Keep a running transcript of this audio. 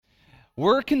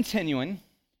We're continuing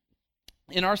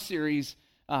in our series,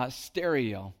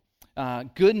 Stereo,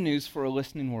 Good News for a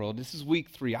Listening World. This is week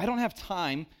 3. I don't have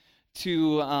time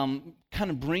to kind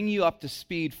of bring you up to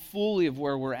speed fully of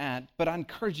where we're at, but I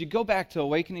encourage you, go back to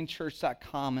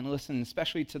awakeningchurch.com and listen,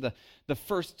 especially to the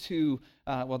first two,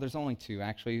 there's only 2,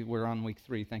 actually. We're on week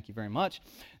 3, thank you very much.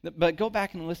 But go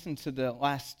back and listen to the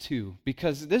last 2,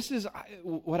 because this is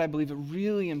what I believe a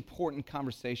really important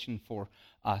conversation for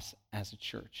us as a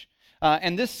church.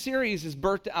 And this series is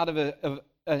birthed out of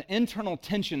an internal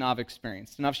tension I've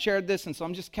experienced. And I've shared this, and so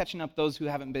I'm just catching up those who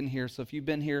haven't been here. So if you've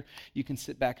been here, you can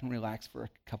sit back and relax for a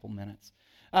couple minutes.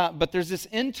 But there's this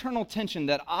internal tension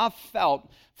that I've felt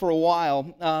for a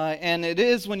while, and it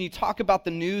is when you talk about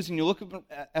the news and you look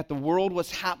at the world,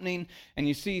 what's happening, and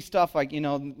you see stuff like,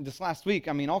 this last week,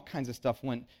 all kinds of stuff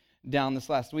went down this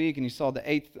last week, and you saw the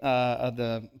 8th of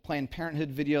the Planned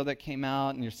Parenthood video that came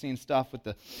out, and you're seeing stuff with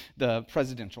the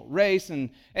presidential race,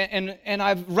 and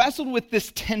I've wrestled with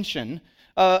this tension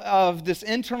of this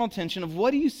internal tension of what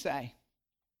do you say?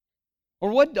 Or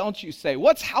what don't you say?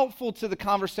 What's helpful to the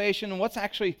conversation, and what's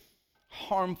actually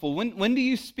harmful? When do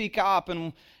you speak up,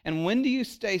 and when do you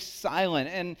stay silent?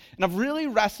 And I've really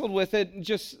wrestled with it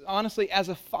just honestly as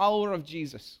a follower of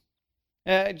Jesus.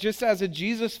 Just as a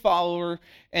Jesus follower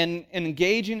and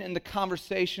engaging in the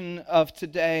conversation of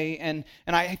today, and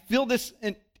I feel this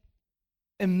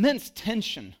immense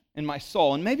tension in my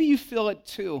soul, and maybe you feel it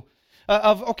too,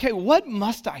 okay, what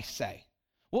must I say?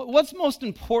 What's most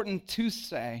important to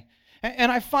say?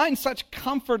 And I find such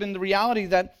comfort in the reality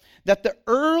that the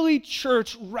early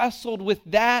church wrestled with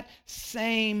that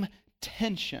same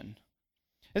tension.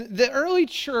 The early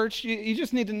church, you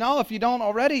just need to know, if you don't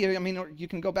already, you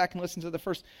can go back and listen to the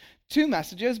first 2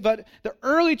 messages, but the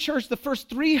early church, the first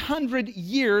 300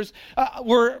 years,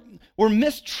 were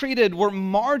mistreated, were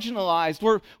marginalized,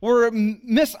 were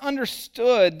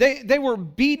misunderstood. They were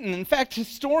beaten. In fact,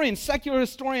 secular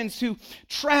historians who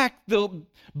track the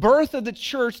birth of the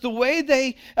church, the way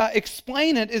they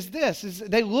explain it is this, is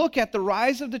they look at the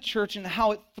rise of the church and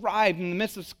how it thrived in the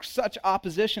midst of such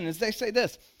opposition, is they say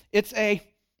this, it's a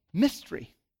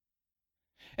mystery.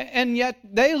 And yet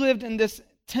they lived in this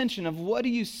tension of what do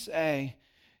you say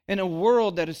in a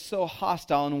world that is so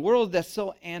hostile, in a world that's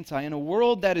so anti, in a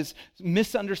world that is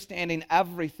misunderstanding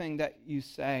everything that you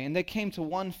say. And they came to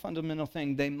one fundamental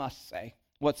thing: they must say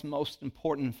what's most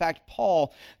important. In fact,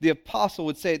 Paul, the apostle,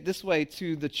 would say it this way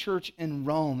to the church in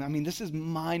Rome. This is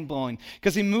mind-blowing,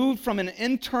 because he moved from an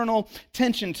internal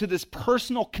tension to this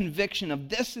personal conviction of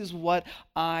this is what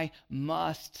I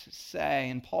must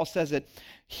say. And Paul says it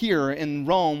here in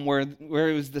Rome, where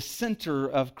it was the center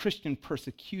of Christian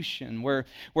persecution, where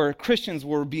Christians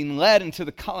were being led into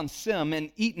the Colosseum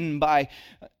and eaten by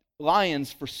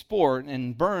lions for sport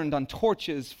and burned on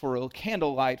torches for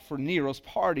candlelight for Nero's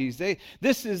parties.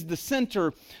 This is the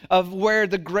center of where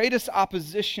the greatest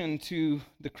opposition to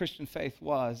the Christian faith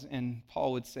was. And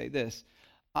Paul would say this,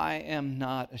 I am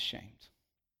not ashamed.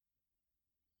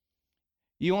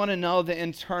 You want to know the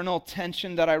internal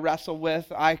tension that I wrestle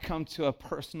with? I come to a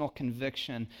personal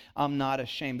conviction. I'm not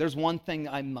ashamed. There's one thing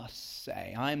I must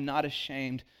say. I'm not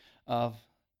ashamed of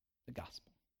the gospel.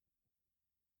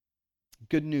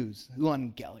 Good news,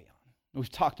 euangelion.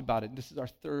 We've talked about it. This is our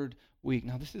 3rd week.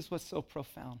 Now, this is what's so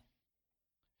profound.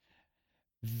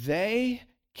 They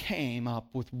came up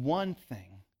with one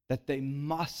thing that they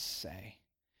must say,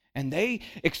 and they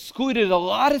excluded a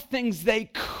lot of things they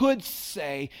could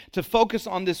say to focus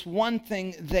on this one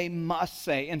thing they must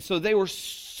say. And so they were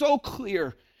so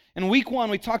clear. In week 1,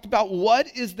 we talked about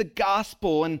what is the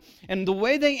gospel, and the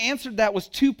way they answered that was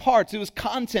 2 parts. It was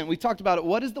content. We talked about it.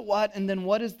 What is the what, and then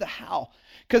what is the how?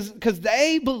 Because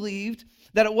they believed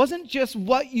that it wasn't just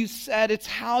what you said, it's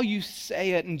how you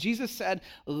say it. And Jesus said,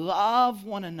 love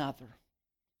one another.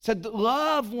 Said,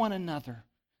 love one another.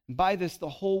 By this, the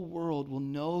whole world will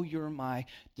know you're my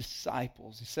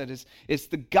disciples. He said, it's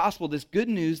the gospel, this good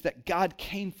news that God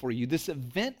came for you. This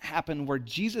event happened where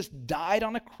Jesus died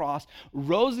on a cross,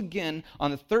 rose again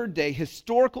on the 3rd day.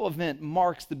 Historical event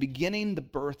marks the beginning, the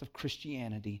birth of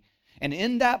Christianity. And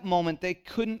in that moment, they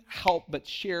couldn't help but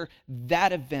share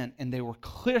that event, and they were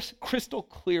crystal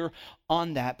clear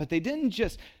on that. But they didn't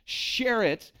just share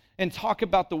it and talk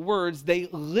about the words. They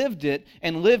lived it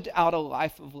and lived out a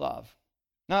life of love.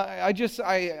 Now, I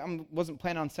wasn't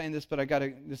planning on saying this, but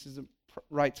this is the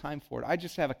right time for it. I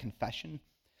just have a confession.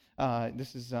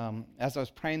 This is, as I was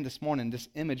praying this morning, this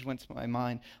image went to my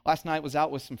mind. Last night I was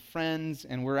out with some friends,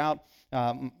 and we're out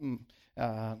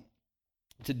to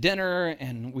dinner,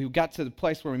 and we got to the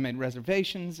place where we made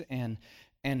reservations, and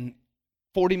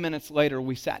 40 minutes later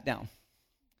we sat down.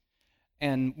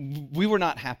 and we were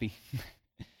not happy.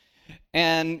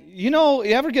 And you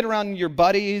ever get around your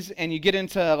buddies and you get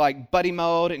into like buddy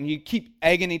mode and you keep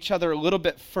egging each other a little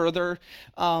bit further?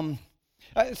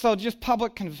 So just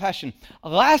public confession.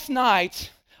 Last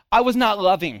night, I was not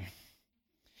loving.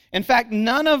 In fact,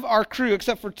 none of our crew,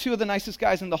 except for two of the nicest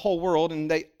guys in the whole world,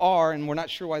 and they are, and we're not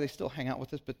sure why they still hang out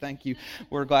with us, but thank you.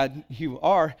 We're glad you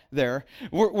are there.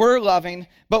 We're loving,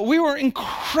 but we were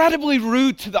incredibly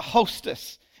rude to the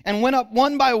hostess and went up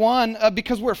one by one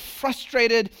because we're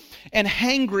frustrated and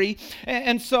hangry.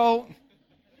 And so,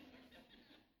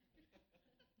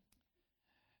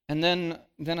 and then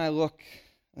I look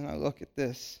at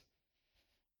this.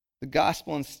 The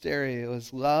gospel in stereo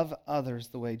is love others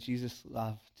the way Jesus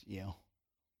loved you.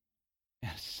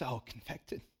 And it's so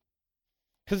convicted.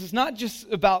 Because it's not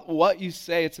just about what you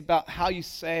say, it's about how you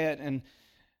say it.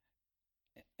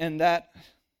 And that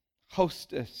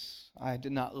hostess, I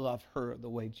did not love her the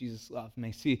way Jesus loved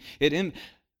me. See, it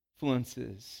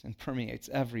influences and permeates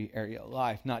every area of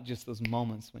life, not just those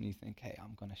moments when you think, hey,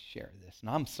 I'm going to share this. And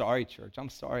I'm sorry, church. I'm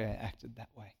sorry I acted that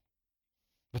way.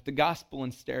 But the gospel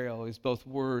in stereo is both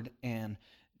word and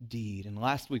deed. And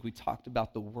last week we talked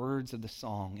about the words of the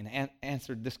song and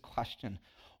answered this question,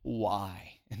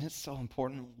 why? And it's so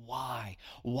important, why?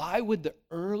 Why would the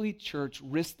early church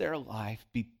risk their life,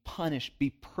 be punished, be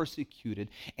persecuted,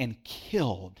 and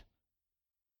killed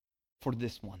for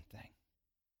this one thing?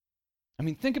 I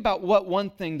mean, think about what one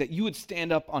thing that you would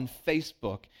stand up on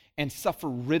Facebook and suffer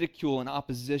ridicule and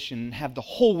opposition and have the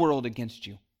whole world against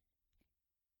you.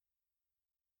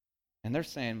 And they're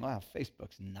saying, wow,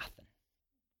 Facebook's nothing.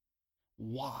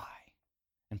 Why?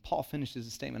 And Paul finishes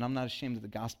the statement, I'm not ashamed of the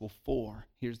gospel for.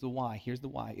 Here's the why. Here's the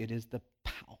why. It is the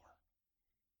power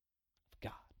of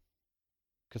God.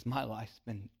 Because my life's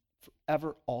been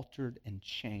forever altered and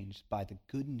changed by the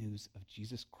good news of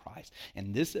Jesus Christ.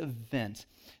 And this event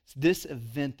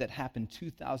that happened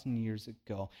 2,000 years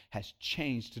ago has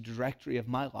changed the trajectory of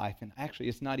my life. And actually,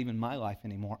 it's not even my life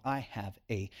anymore. I have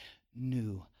a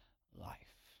new life.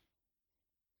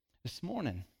 This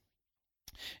morning,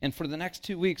 and for the next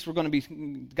 2 weeks, we're going to be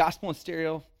gospel in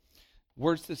stereo,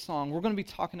 words to the song. We're going to be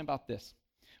talking about this.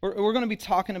 We're going to be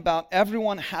talking about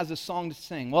everyone has a song to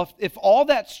sing. Well, if all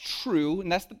that's true,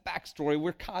 and that's the backstory,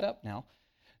 we're caught up now,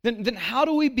 then how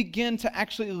do we begin to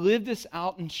actually live this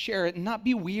out and share it and not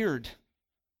be weird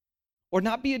or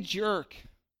not be a jerk?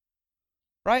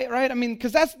 Right? I mean,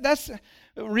 because that's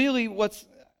really what's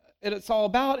it's all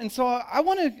about. And so I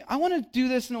want to do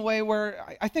this in a way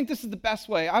where I think this is the best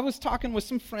way. I was talking with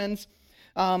some friends,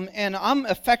 and I'm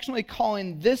affectionately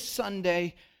calling this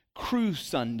Sunday Crew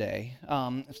Sunday.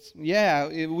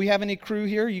 Yeah, we have any crew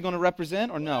here? You going to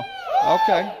represent or no?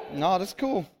 Okay, no, that's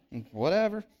cool.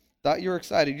 Whatever. Thought you were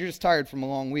excited. You're just tired from a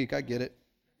long week. I get it.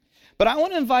 But I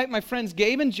want to invite my friends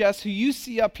Gabe and Jess, who you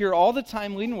see up here all the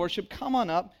time leading worship. Come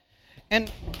on up.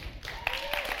 And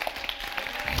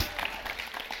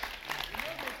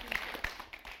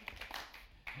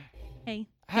Hey.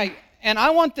 Hi, and I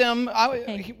want them,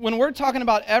 when we're talking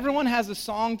about everyone has a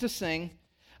song to sing,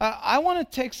 I want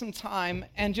to take some time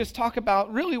and just talk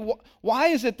about really why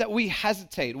is it that we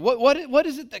hesitate? What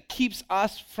is it that keeps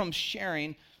us from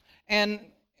sharing? And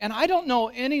I don't know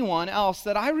anyone else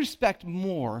that I respect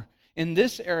more in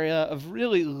this area of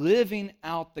really living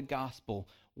out the gospel,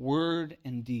 word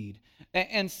and deed,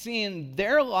 and seeing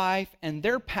their life and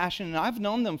their passion. And I've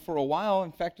known them for a while.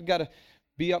 In fact, I've got to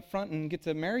be up front and get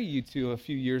to marry you two a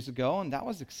few years ago, and that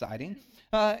was exciting.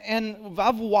 And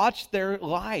I've watched their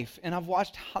life, and I've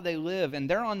watched how they live, and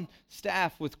they're on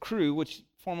staff with CRU, which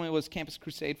formerly was Campus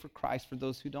Crusade for Christ, for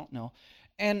those who don't know,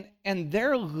 and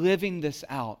they're living this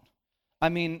out. I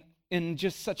mean, in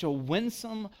just such a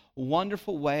winsome,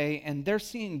 wonderful way, and they're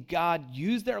seeing God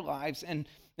use their lives, and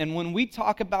when we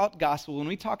talk about gospel, when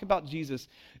we talk about Jesus,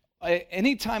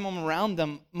 anytime I'm around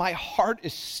them, my heart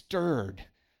is stirred.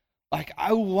 Like,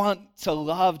 I want to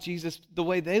love Jesus the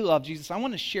way they love Jesus. I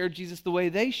want to share Jesus the way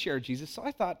they share Jesus. So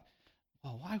I thought,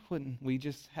 well, why wouldn't we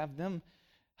just have them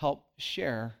help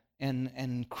share?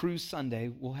 And Crew Sunday,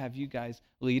 we'll have you guys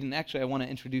lead. And actually, I want to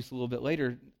introduce a little bit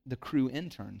later the Crew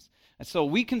interns. And so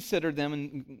we consider them,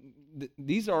 and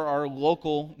these are our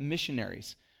local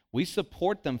missionaries. We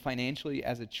support them financially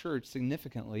as a church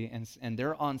significantly, and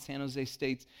they're on San Jose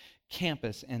State's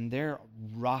campus, and they're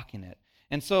rocking it.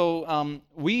 And so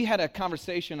we had a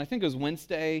conversation, I think it was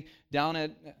Wednesday, down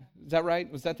at, is that right?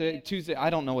 Was that the day? Tuesday? I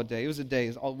don't know what day. It was a day.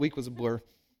 All week was a blur.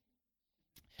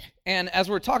 And as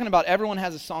we're talking about everyone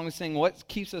has a song to sing, what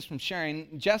keeps us from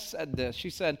sharing, Jess said this. She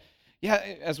said, yeah,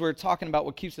 as we're talking about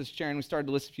what keeps us sharing, we started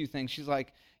to list a few things. She's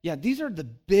like, yeah, these are the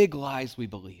big lies we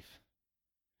believe.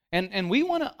 And we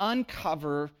want to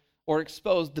uncover or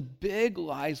expose the big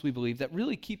lies we believe that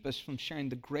really keep us from sharing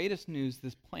the greatest news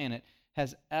this planet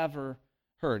has ever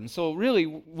heard. And so really,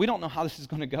 we don't know how this is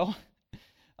going to go.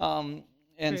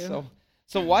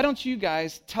 So why don't you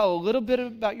guys tell a little bit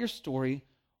about your story,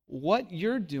 what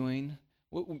you're doing,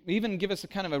 even give us a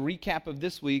kind of a recap of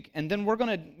this week, and then we're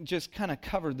going to just kind of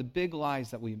cover the big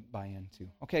lies that we buy into.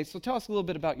 Okay, so tell us a little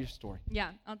bit about your story. Yeah,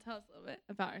 I'll tell us a little bit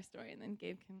about our story, and then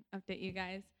Gabe can update you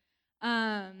guys.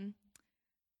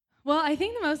 Well, I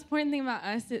think the most important thing about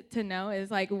us to know is,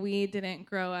 like, we didn't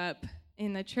grow up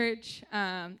in the church.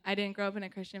 I didn't grow up in a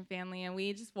Christian family, and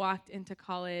we just walked into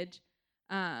college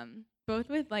both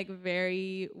with, like,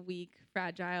 very weak,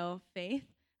 fragile faith.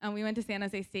 We went to San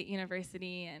Jose State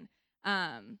University, and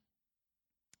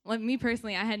like me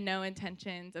personally, I had no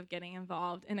intentions of getting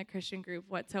involved in a Christian group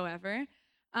whatsoever.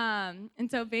 And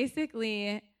so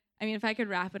basically, I mean, if I could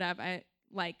wrap it up,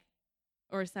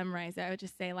 or summarize it, I would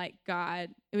just say, like, God,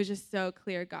 it was just so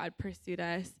clear God pursued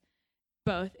us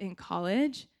both in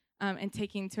college and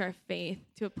taking to our faith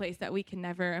to a place that we can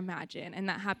never imagine. And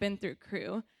that happened through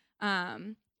CRU.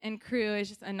 And CRU is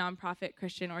just a nonprofit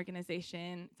Christian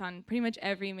organization. It's on pretty much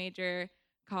every major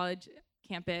college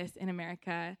campus in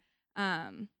America.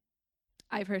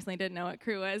 I personally didn't know what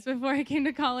CRU was before I came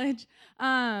to college.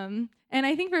 And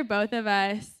I think for both of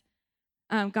us,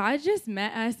 God just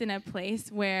met us in a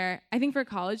place where, I think for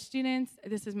college students,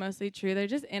 this is mostly true, they're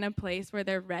just in a place where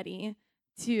they're ready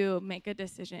to make a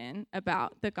decision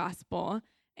about the gospel.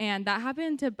 And that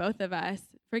happened to both of us.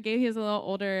 For Gabe, he was a little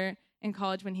older in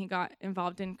college when he got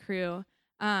involved in CRU.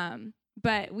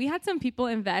 But we had some people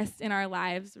invest in our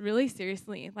lives really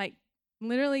seriously, like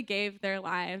literally gave their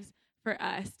lives for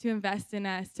us, to invest in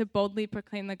us, to boldly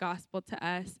proclaim the gospel to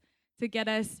us, to get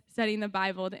us studying the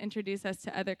Bible, to introduce us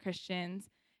to other Christians.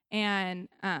 And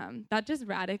that just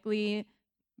radically,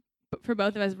 for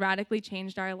both of us, radically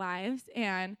changed our lives.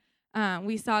 And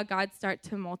we saw God start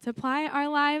to multiply our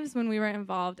lives when we were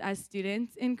involved as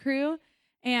students in CRU.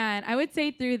 And I would say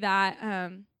through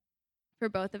that, for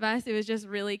both of us, it was just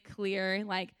really clear,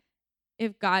 like,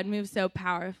 if God moved so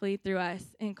powerfully through us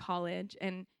in college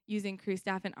and using CRU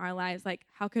staff in our lives, like,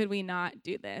 how could we not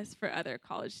do this for other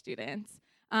college students?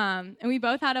 And we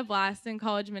both had a blast in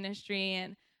college ministry,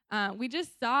 and we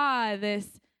just saw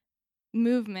this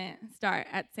movement start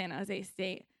at San Jose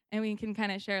State. And we can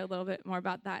kind of share a little bit more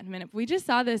about that in a minute. But we just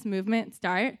saw this movement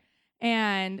start,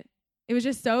 and it was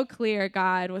just so clear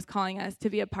God was calling us to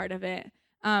be a part of it.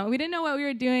 We didn't know what we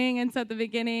were doing, and so at the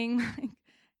beginning,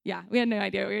 we had no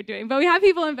idea what we were doing. But we had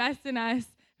people invest in us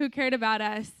who cared about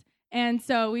us, and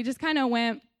so we just kind of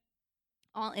went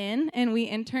all in, and we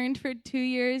interned for 2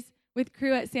 years with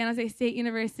CRU at San Jose State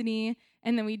University,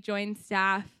 and then we joined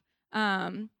staff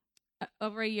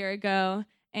over a year ago,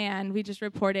 and we just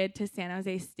reported to San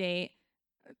Jose State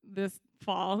this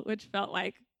fall, which felt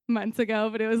like months ago,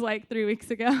 but it was like 3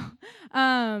 weeks ago.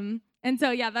 And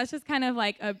so, that's just kind of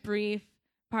like a brief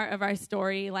part of our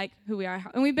story, like who we are.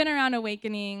 And we've been around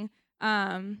Awakening,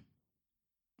 I don't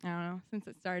know, since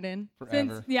it started.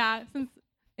 Forever. Since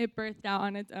it birthed out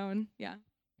on its own, Yeah.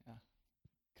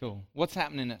 Cool. What's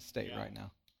happening at State right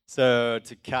now? So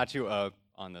to catch you up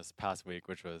on this past week,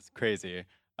 which was crazy,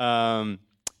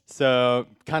 so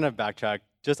kind of backtrack,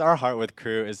 just our heart with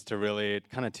CRU is to really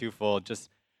kind of twofold, just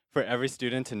for every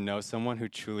student to know someone who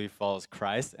truly follows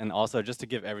Christ, and also just to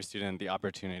give every student the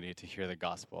opportunity to hear the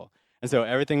gospel. And so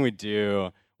everything we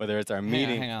do, whether it's our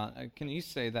meeting... Hang on. Can you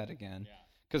say that again?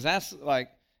 Because that's like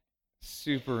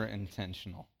super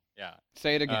intentional. Yeah.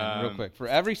 Say it again real quick. For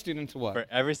every student to what? For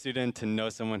every student to know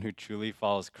someone who truly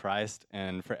follows Christ,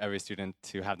 and for every student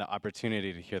to have the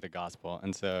opportunity to hear the gospel.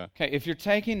 And so... Okay, if you're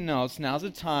taking notes, now's the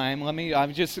time.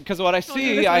 I'm just, because what I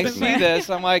see this,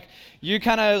 I'm like, you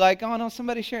kind of like, oh no,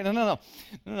 somebody share. No.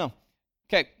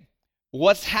 Okay,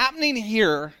 what's happening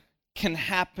here can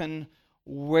happen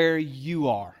where you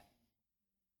are,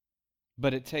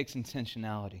 but it takes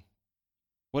intentionality.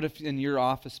 What if in your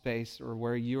office space or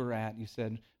where you're at, you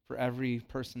said, for every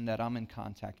person that I'm in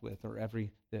contact with, or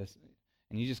every this,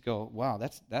 and you just go, wow,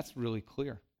 that's really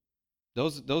clear.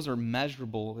 Those are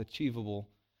measurable, achievable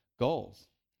goals,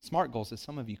 SMART goals, as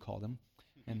some of you call them.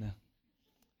 And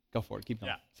go for it, keep going.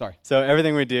 Yeah. Sorry. So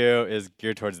everything we do is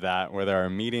geared towards that, whether our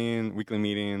weekly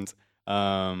meetings,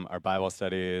 our Bible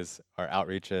studies, our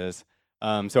outreaches.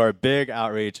 So our big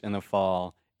outreach in the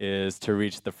fall is to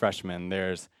reach the freshmen.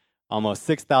 There's almost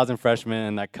 6,000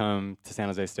 freshmen that come to San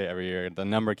Jose State every year. The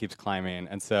number keeps climbing.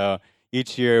 And so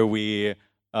each year we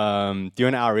do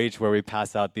an outreach where we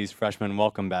pass out these freshman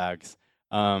welcome bags.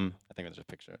 I think there's a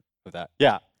picture of that.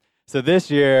 Yeah. So this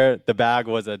year, the bag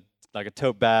was like a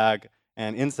tote bag.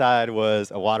 and inside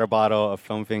was a water bottle, a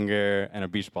foam finger, and a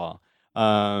beach ball.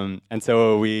 And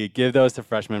so we give those to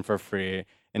freshmen for free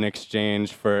in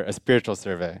exchange for a spiritual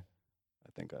survey.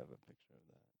 I think I have a picture of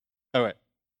that. Oh, wait.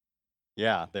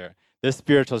 Yeah, there. This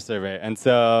spiritual survey. And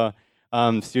so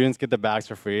students get the bags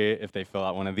for free if they fill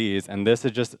out one of these. And this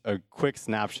is just a quick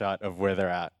snapshot of where they're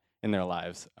at in their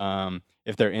lives.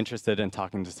 If they're interested in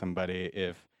talking to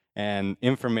somebody, and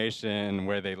information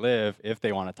where they live, if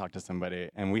they want to talk to somebody,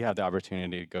 and we have the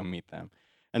opportunity to go meet them.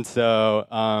 And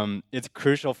so it's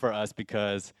crucial for us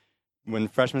because when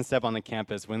freshmen step on the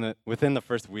campus, within the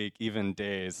first week, even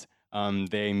days,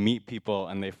 they meet people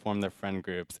and they form their friend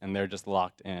groups, and they're just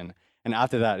locked in. And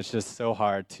after that, it's just so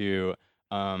hard to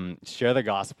share the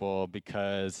gospel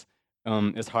because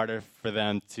it's harder for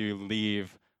them to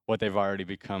leave what they've already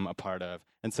become a part of.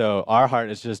 And so our heart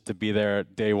is just to be there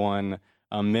day one,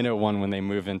 minute one when they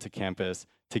move into campus,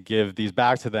 to give these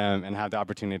back to them and have the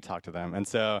opportunity to talk to them. And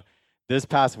so this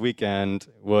past weekend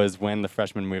was when the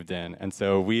freshmen moved in. And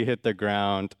so we hit the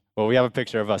ground. Well, we have a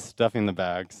picture of us stuffing the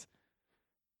bags.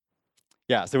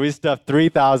 Yeah, so we stuffed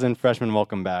 3,000 freshman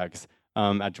welcome bags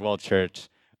at Dwell Church.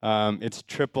 It's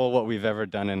triple what we've ever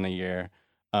done in a year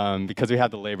because we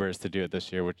had the laborers to do it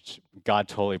this year, which God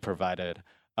totally provided.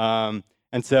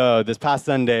 And so this past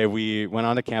Sunday, we went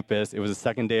onto campus. It was the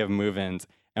second day of move-ins,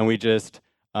 and we just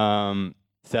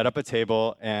set up a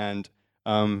table and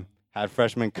had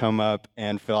freshmen come up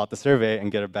and fill out the survey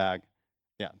and get a bag.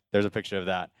 Yeah, there's a picture of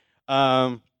that.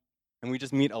 And we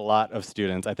just meet a lot of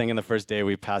students. I think in the first day,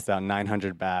 we passed out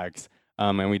 900 bags,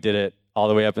 and we did it all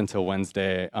the way up until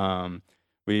Wednesday.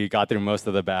 We got through most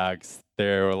of the bags.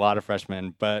 There were a lot of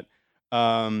freshmen, but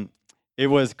it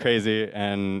was crazy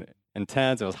and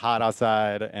intense. It was hot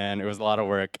outside, and it was a lot of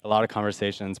work, a lot of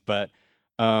conversations. But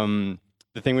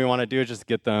the thing we want to do is just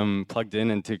get them plugged in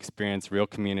and to experience real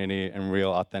community and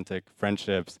real authentic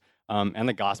friendships and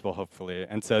the gospel, hopefully.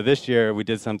 And so this year, we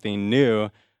did something new.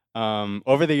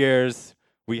 Over the years,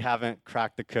 we haven't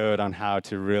cracked the code on how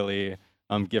to really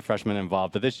get freshmen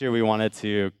involved. But this year, we wanted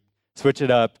to switch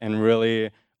it up and really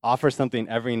offer something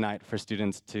every night for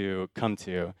students to come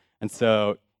to. And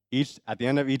so at the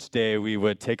end of each day, we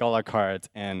would take all our cards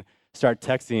and start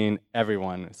texting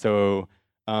everyone. So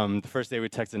the first day, we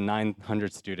texted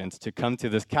 900 students to come to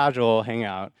this casual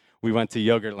hangout. We went to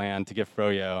Yogurtland to get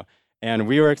froyo, and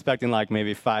we were expecting like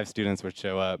maybe 5 students would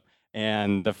show up.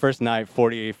 And the first night,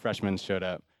 48 freshmen showed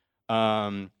up.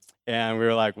 And we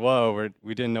were like, whoa,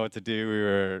 we didn't know what to do. We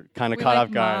were kind of caught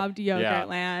off guard. Mobbed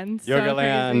Yogurtland. Yeah. So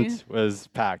Yogurtland crazy. was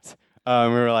packed. We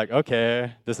were like,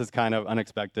 okay, this is kind of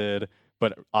unexpected,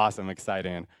 but awesome,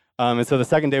 exciting. And so the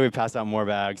second day, we passed out more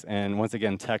bags and once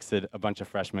again texted a bunch of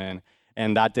freshmen.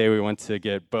 And that day, we went to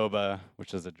get boba,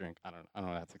 which is a drink. I don't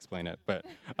know how to explain it. But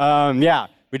yeah,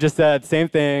 we just said same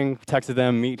thing, texted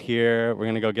them, meet here. We're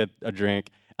going to go get a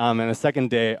drink. And the second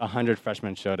day, 100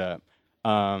 freshmen showed up.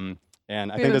 And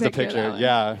I think there's a picture.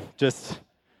 Yeah, just.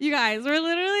 You guys, we're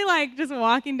literally like just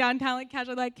walking downtown like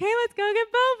casually, like, hey, let's go get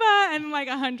boba. And like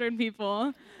 100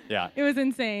 people. Yeah. It was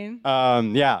insane.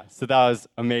 Yeah, so that was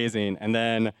amazing. And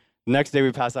then the next day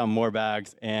we passed out more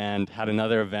bags and had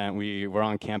another event. We were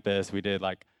on campus. We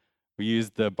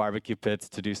used the barbecue pits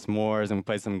to do s'mores and we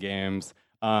played some games.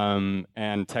 And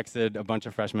texted a bunch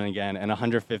of freshmen again, and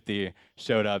 150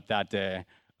 showed up that day.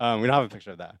 We don't have a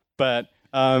picture of that, but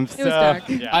it was dark.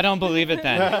 Yeah. I don't believe it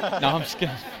then. No, I'm just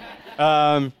kidding.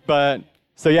 But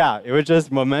so yeah, it was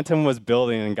just momentum was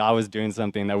building, and God was doing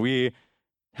something that we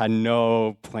had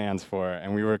no plans for,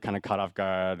 and we were kind of caught off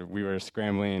guard. We were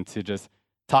scrambling to just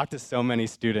talk to so many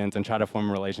students and try to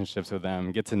form relationships with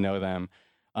them, get to know them,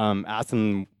 ask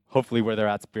them hopefully where they're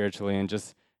at spiritually, and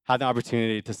just had the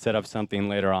opportunity to set up something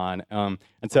later on. And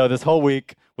so this whole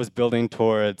week was building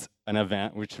towards an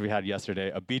event, which we had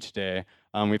yesterday, a beach day.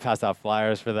 We passed out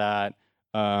flyers for that.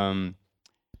 And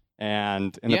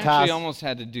in the past, actually almost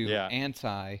had to do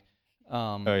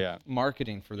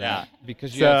marketing for that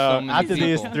because you have so many after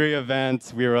people. these 3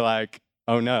 events, we were like,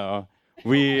 oh no,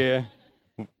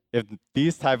 if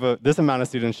this amount of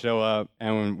students show up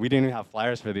and we didn't even have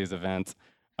flyers for these events,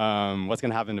 what's going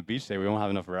to happen to beach day? We won't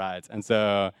have enough rides. And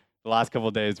so the last couple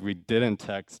of days, we didn't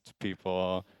text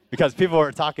people because people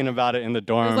were talking about it in the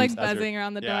dorms. It was like buzzing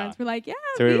around the dorms. We're like,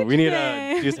 so we need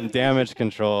day. to do some damage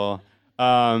control.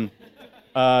 So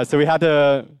we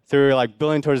were like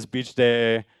building towards beach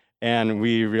day, and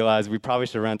we realized we probably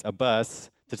should rent a bus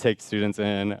to take students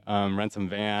in, rent some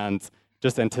vans,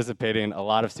 just anticipating a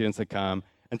lot of students to come.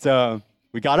 And so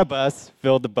we got a bus,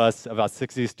 filled the bus, about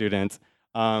 60 students,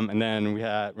 and then we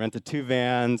had rented 2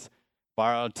 vans,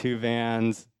 borrowed 2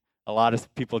 vans. A lot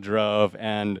of people drove,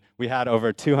 and we had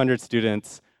over 200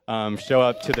 students show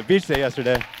up to the beach day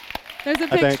yesterday. There's a I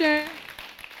think. picture.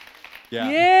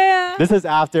 Yeah. This is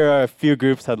after a few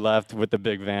groups had left with the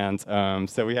big vans.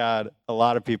 So we had a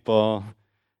lot of people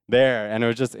there, and it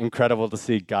was just incredible to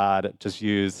see God just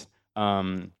use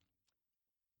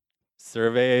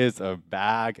surveys, a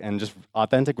bag, and just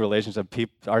authentic relationship.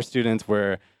 Our students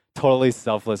were totally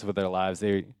selfless with their lives.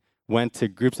 They went to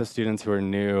groups of students who were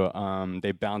new.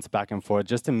 They bounced back and forth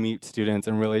just to meet students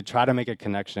and really try to make a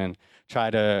connection, try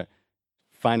to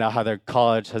find out how their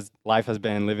life has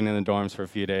been, living in the dorms for a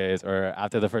few days, or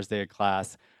after the first day of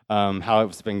class, how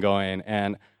it's been going.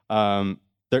 And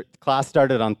their class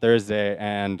started on Thursday,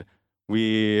 and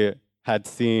we had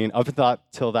seen, up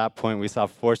until that point, we saw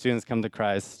 4 students come to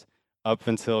Christ up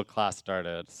until class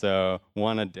started. So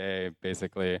 1 a day,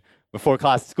 basically, before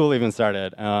school even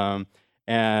started.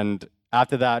 And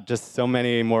after that, just so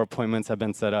many more appointments have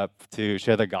been set up to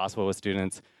share the gospel with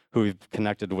students who we've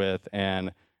connected with.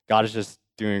 And God is just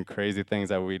doing crazy things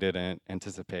that we didn't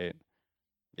anticipate.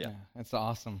 Yeah, that's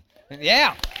awesome.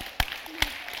 Yeah.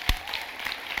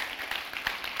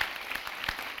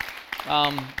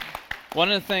 One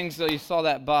of the things, you saw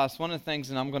that bus, one of the things,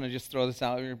 and I'm going to just throw this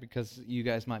out here because you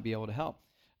guys might be able to help.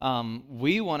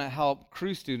 We want to help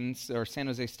CRU students, or San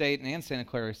Jose State and Santa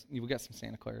Clara. We got some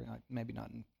Santa Clara, maybe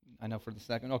not, I know for the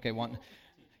second. Okay, one.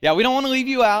 Yeah, we don't want to leave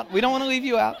you out.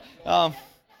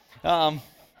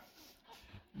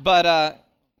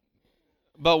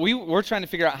 But we're trying to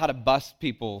figure out how to bus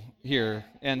people here.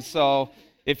 And so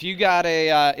if you got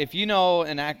if you know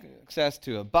an access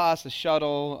to a bus, a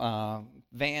shuttle,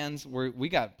 vans, we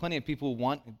got plenty of people who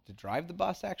want to drive the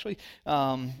bus, actually.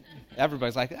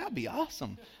 Everybody's like, that'd be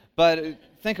awesome. But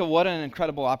think of what an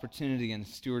incredible opportunity and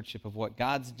stewardship of what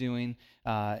God's doing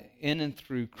in and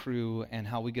through CRU, and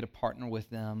how we get to partner with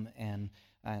them and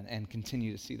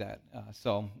continue to see that.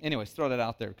 So anyways, throw that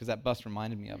out there because that bus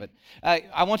reminded me of it. I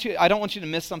don't want you to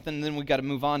miss something, and then we've got to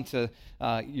move on to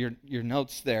your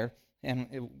notes there,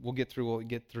 and we'll get through what we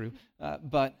get through.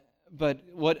 But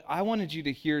what I wanted you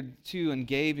to hear too, and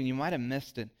Gabe, and you might have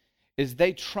missed it, is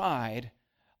they tried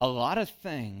a lot of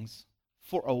things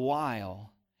for a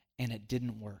while, and it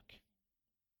didn't work.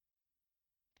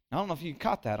 I don't know if you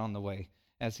caught that on the way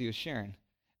as he was sharing.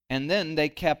 And then they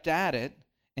kept at it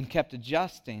and kept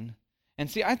adjusting.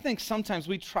 And see, I think sometimes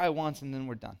we try once and then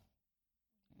we're done.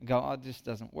 Go, oh, it just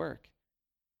doesn't work.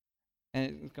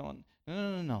 And it's going,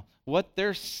 no. What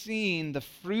they're seeing, the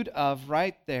fruit of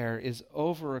right there, is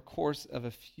over a course of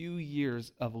a few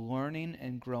years of learning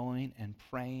and growing and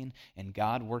praying, and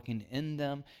God working in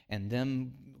them, and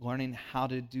them learning how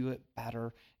to do it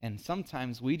better. And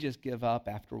sometimes we just give up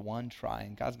after one try,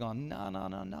 and God's going,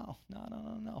 no.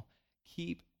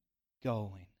 Keep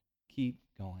going.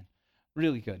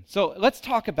 Really good. So let's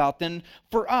talk about then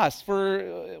for us,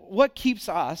 what keeps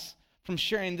us from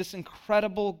sharing this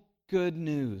incredible good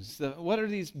news. What are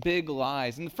these big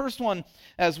lies? And the first one,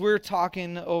 as we were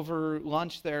talking over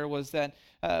lunch there, was that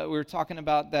we were talking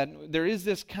about that there is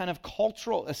this kind of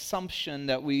cultural assumption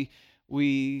that we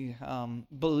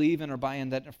believe in or buy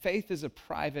in, that faith is a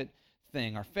private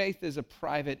thing. Our faith is a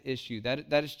private issue. That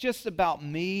it's just about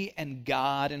me and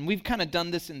God. And we've kind of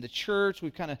done this in the church.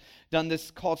 We've kind of done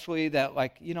this culturally that,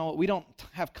 we don't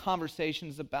have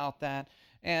conversations about that.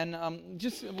 And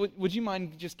just would you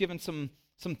mind just giving some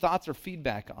thoughts or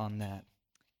feedback on that?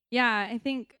 Yeah, I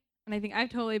think I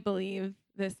totally believe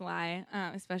this lie,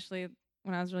 especially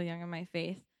when I was really young in my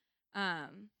faith.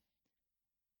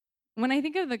 When I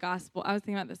think of the gospel, I was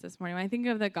thinking about this morning. When I think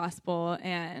of the gospel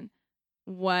and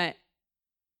what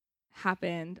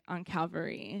happened on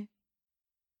Calvary,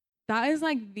 that is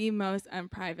like the most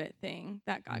unprivate thing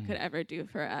that God could ever do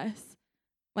for us.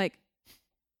 Like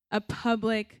a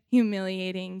public,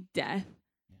 humiliating death.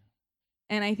 Yeah.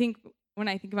 And I think when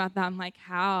I think about that, I'm like,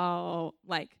 how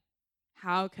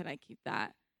could I keep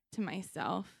that to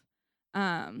myself?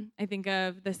 I think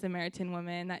of the Samaritan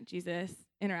woman that Jesus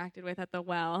interacted with at the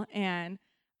well, and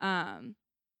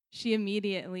she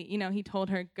immediately, he told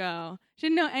her, go. She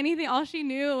didn't know anything. All she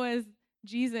knew was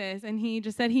Jesus, and he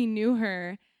just said he knew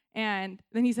her. And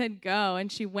then he said, go,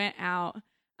 and she went out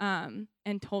and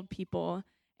told people.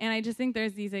 And I just think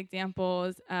there's these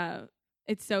examples.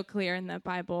 It's so clear in the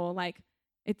Bible,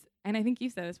 and I think you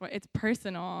said this before, it's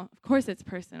personal. Of course it's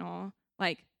personal.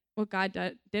 Like, what God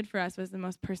did for us was the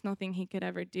most personal thing he could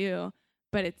ever do,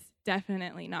 but it's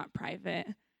definitely not private.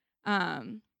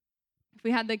 If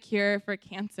we had the cure for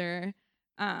cancer,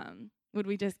 would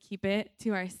we just keep it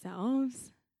to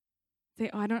ourselves?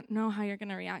 Say, I don't know how you're going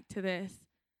to react to this,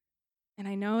 and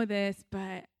I know this,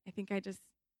 but I think I just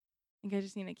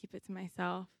need to keep it to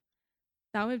myself.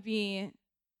 That would be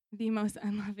the most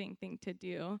unloving thing to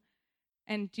do.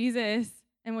 And Jesus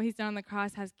and what he's done on the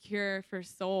cross has cure for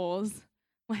souls,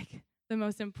 like the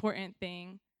most important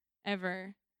thing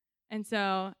ever. And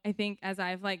so I think as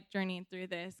I've journeyed through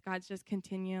this, God's just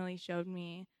continually showed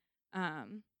me,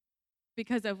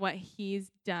 because of what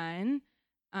he's done,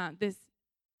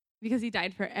 because he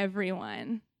died for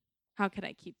everyone, how could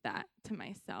I keep that to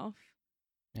myself?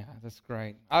 Yeah, that's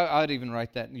great. I'd even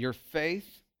write that. Your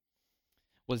faith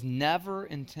was never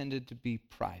intended to be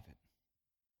private.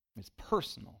 It's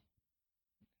personal,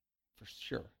 for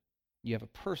sure. You have a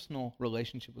personal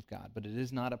relationship with God, but it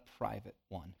is not a private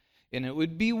one. And it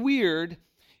would be weird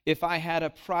if I had a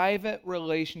private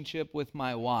relationship with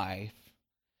my wife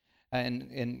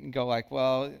and go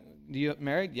well, you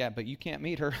married? Yeah, but you can't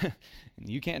meet her. And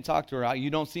you can't talk to her. You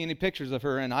don't see any pictures of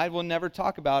her, and I will never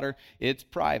talk about her. It's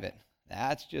private.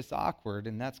 That's just awkward,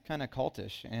 and that's kind of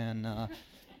cultish. And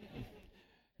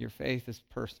your faith is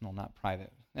personal, not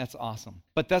private. That's awesome.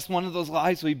 But that's one of those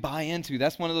lies we buy into.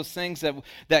 That's one of those things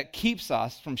that keeps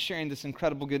us from sharing this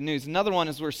incredible good news. Another one,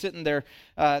 as we're sitting there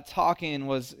talking,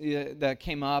 that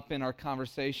came up in our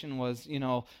conversation was,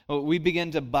 we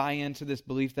begin to buy into this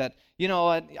belief that,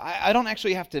 I don't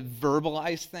actually have to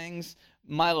verbalize things.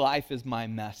 My life is my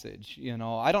message.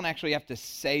 I don't actually have to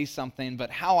say something, but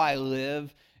how I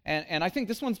live. And I think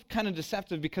this one's kind of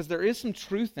deceptive because there is some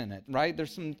truth in it, right?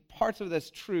 There's some parts of it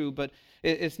that's true, but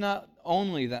it's not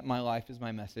only that my life is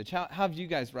my message. How have you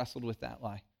guys wrestled with that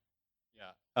lie?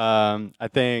 Yeah. I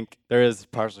think there is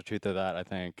partial truth to that. I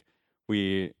think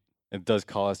it does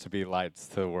call us to be lights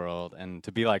to the world and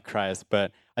to be like Christ,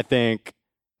 but I think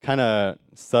kind of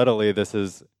subtly this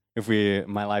is,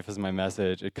 my life is my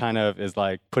message, it kind of is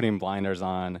like putting blinders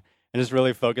on and just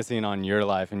really focusing on your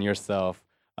life and yourself.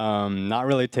 Not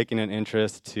really taking an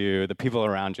interest to the people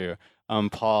around you.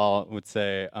 Paul would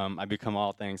say, I become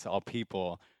all things to all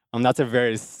people. That's a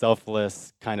very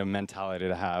selfless kind of mentality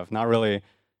to have. Not really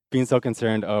being so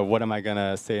concerned, what am I going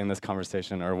to say in this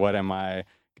conversation, or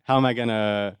how am I going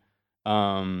to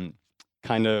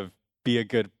kind of be a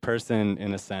good person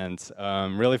in a sense.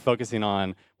 Really focusing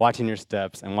on watching your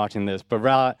steps and watching this.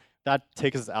 But that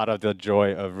takes us out of the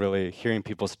joy of really hearing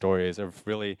people's stories, of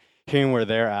really hearing where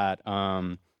they're at.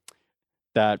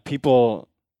 That people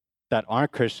that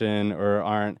aren't Christian or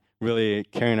aren't really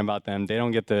caring about them, they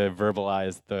don't get to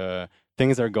verbalize the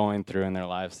things they're going through in their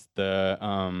lives,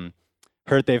 the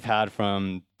hurt they've had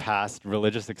from past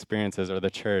religious experiences or the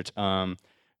church.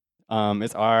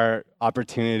 It's our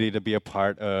opportunity to be a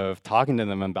part of talking to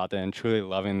them about that and truly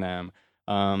loving them.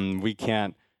 We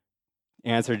can't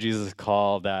answer Jesus'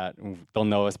 call that they'll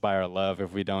know us by our love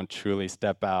if we don't truly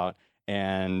step out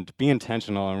and be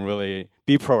intentional and really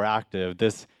be proactive.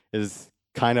 This is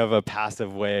kind of a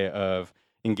passive way of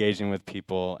engaging with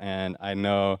people. And I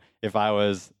know if when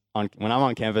I'm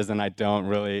on campus and I don't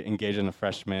really engage in a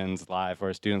freshman's life or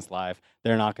a student's life,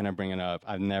 they're not going to bring it up.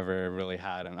 I've never really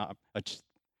had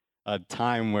a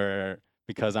time where,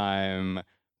 because I'm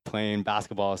playing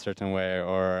basketball a certain way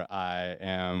or I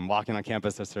am walking on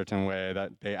campus a certain way,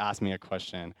 that they ask me a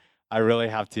question. I really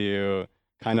have to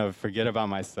kind of forget about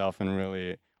myself and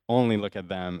really only look at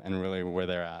them and really where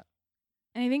they're at.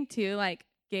 And I think too,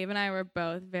 Gabe and I were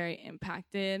both very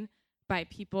impacted by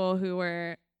people who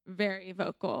were very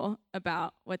vocal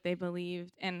about what they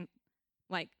believed and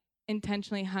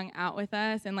intentionally hung out with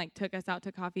us and took us out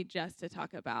to coffee just to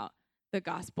talk about the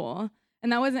gospel.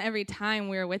 And that wasn't every time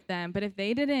we were with them, but if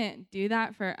they didn't do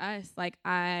that for us,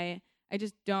 I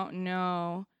just don't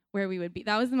know where we would be.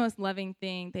 That was the most loving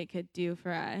thing they could do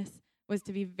for us, was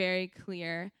to be very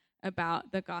clear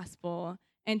about the gospel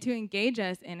and to engage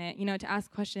us in it, to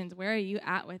ask questions. Where are you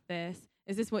at with this?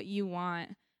 Is this what you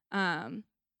want? I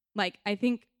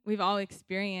think we've all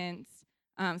experienced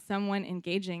someone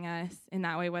engaging us in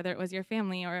that way, whether it was your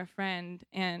family or a friend.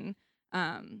 And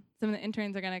some of the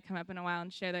interns are going to come up in a while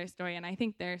and share their story. And I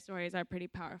think their stories are pretty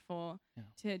powerful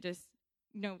to just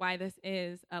know why this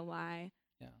is a lie.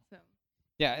 Yeah. So.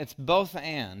 Yeah, it's both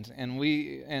and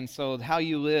so how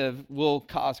you live will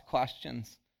cause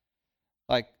questions.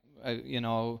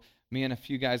 Me and a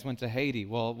few guys went to Haiti.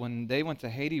 Well, when they went to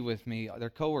Haiti with me, their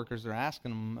coworkers are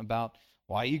asking them about,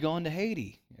 why are you going to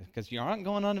Haiti? Because you aren't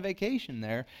going on a vacation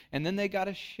there. And then they got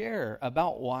to share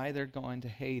about why they're going to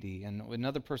Haiti. And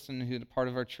another person who's part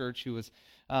of our church who was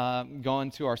going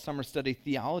to our summer study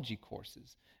theology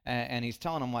courses. And he's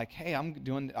telling them, hey,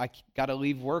 I got to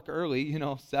leave work early,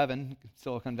 7,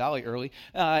 Silicon Valley early.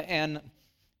 And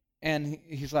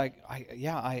he's like,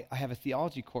 I have a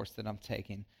theology course that I'm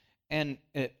taking. And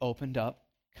it opened up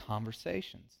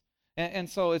conversations. And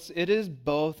so it is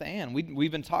both and.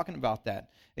 We've been talking about that.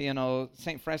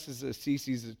 St. Francis of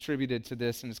Assisi is attributed to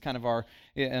this, and it's kind of our,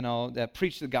 that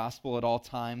preach the gospel at all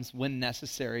times, when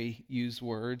necessary, use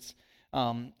words.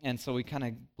 And so we kind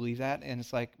of believe that, and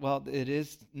it's like, well, it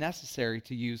is necessary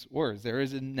to use words. There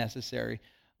is a necessary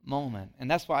moment. And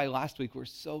that's why last week we're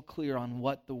so clear on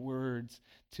what the words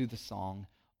to the song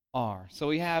are. So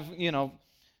we have,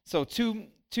 so two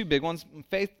big ones: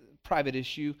 faith, private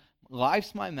issue;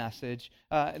 life's my message.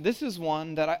 This is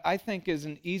one that I think is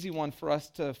an easy one for us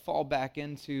to fall back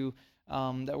into,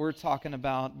 that we're talking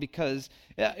about, because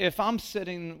if I'm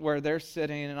sitting where they're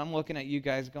sitting and I'm looking at you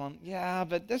guys going, yeah,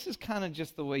 but this is kind of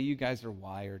just the way you guys are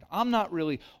wired. I'm not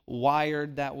really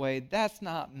wired that way. That's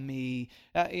not me.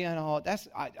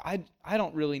 I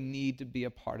don't really need to be a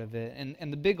part of it.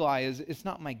 And the big lie is it's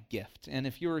not my gift. And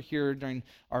if you were here during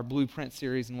our Blueprint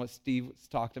series and what Steve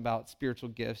talked about, spiritual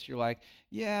gifts, you're like,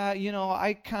 yeah,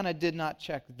 I kind of did not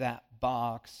check that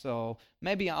box, so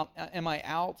maybe am I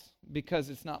out because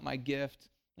it's not my gift?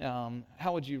 How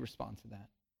would you respond to that?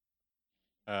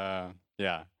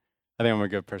 Yeah, I think I'm a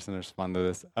good person to respond to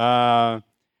this. I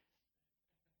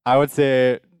would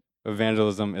say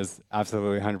evangelism is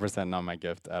absolutely 100% not my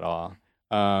gift at all.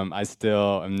 I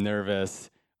still am nervous.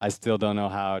 I still don't know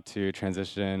how to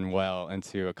transition well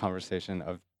into a conversation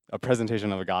of a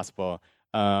presentation of the gospel.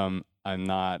 I'm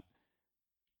not.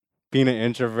 Being an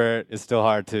introvert, it's still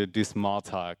hard to do small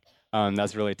talk.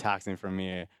 That's really taxing for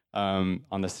me.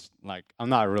 On this, I'm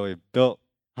not really built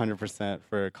 100%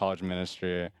 for college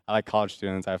ministry. I like college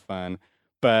students, I have fun,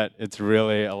 but it's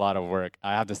really a lot of work.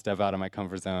 I have to step out of my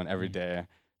comfort zone every day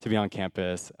to be on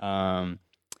campus,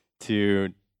 to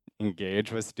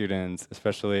engage with students,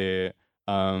 especially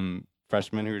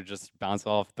freshmen who just bounce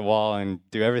off the wall and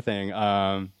do everything.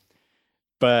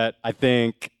 But I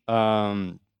think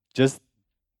just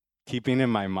keeping in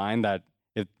my mind that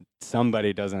if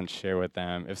somebody doesn't share with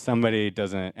them, if somebody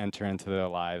doesn't enter into their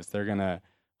lives, they're going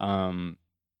to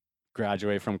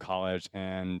graduate from college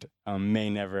and may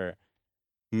never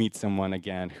meet someone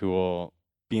again who will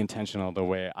be intentional the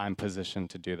way I'm positioned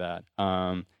to do that.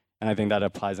 And I think that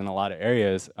applies in a lot of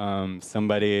areas.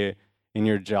 Somebody in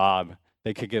your job,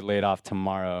 they could get laid off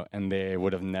tomorrow and they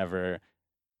would have never,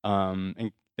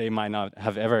 they might not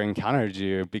have ever encountered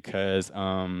you because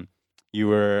you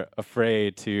were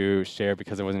afraid to share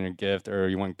because it wasn't your gift or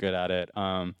you weren't good at it.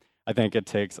 I think it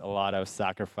takes a lot of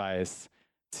sacrifice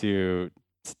to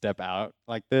step out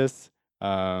like this.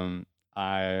 I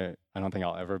don't think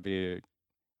I'll ever be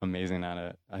amazing at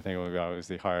it. I think it will be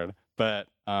obviously hard. But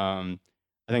I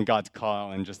think God's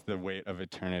call and just the weight of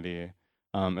eternity,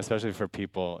 especially for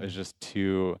people, is just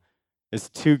it's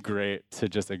too great to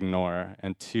just ignore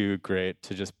and too great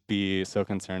to just be so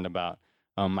concerned about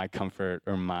my comfort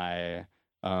or my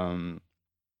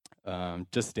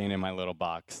just staying in my little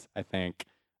box. I think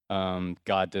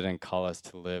God didn't call us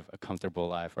to live a comfortable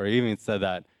life, or he even said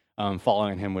that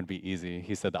following him would be easy.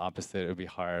 He said the opposite, it would be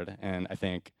hard. And I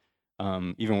think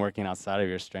even working outside of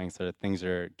your strengths or things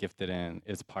you're gifted in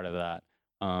is part of that.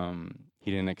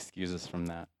 He didn't excuse us from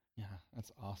that. Yeah,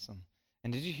 that's awesome.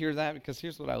 And did you hear that? Because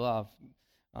here's what I love.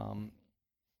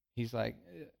 He's like,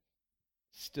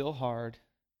 still hard,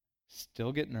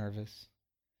 still get nervous,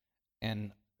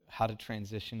 and how to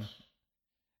transition.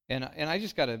 And I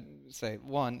just got to say,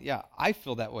 one, yeah, I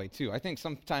feel that way too. I think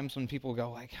sometimes when people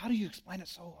go like, how do you explain it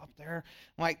so up there?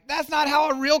 I'm like, that's not how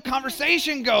a real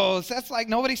conversation goes. That's like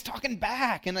nobody's talking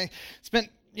back. And I spent,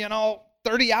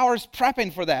 30 hours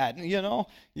prepping for that. You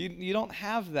don't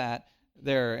have that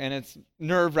there. And it's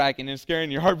nerve-wracking and scary,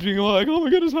 and your heart being like, oh my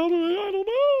goodness, how do I don't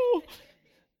know.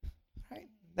 Right?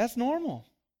 That's normal.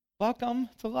 Welcome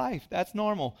to life. That's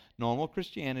normal. Normal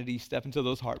Christianity. Step into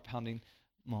those heart-pounding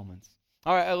moments.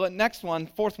 All right, next one,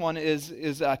 fourth one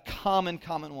is a common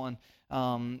one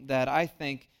that I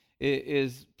think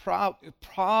is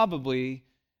probably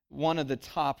one of the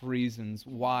top reasons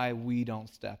why we don't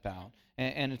step out,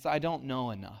 and it's I don't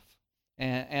know enough,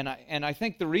 and I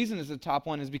think the reason is the top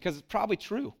one is because it's probably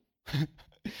true.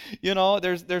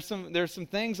 There's some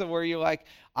things where you're like,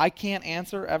 I can't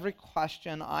answer every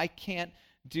question, I can't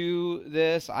do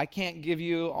this, I can't give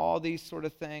you all these sort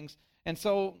of things, and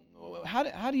so.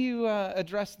 How do you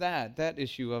address that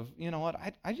issue of,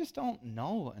 I just don't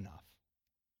know enough?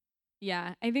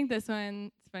 Yeah, I think this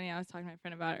one, it's funny, I was talking to my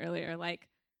friend about it earlier, like,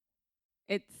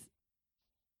 it's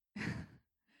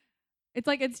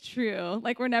it's true.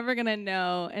 Like, we're never going to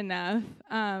know enough.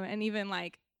 And even,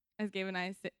 like, as Gabe and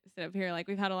I sit up here, like,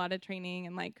 we've had a lot of training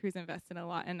and, like, Crew's invested a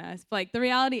lot in us. But, like, the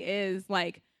reality is,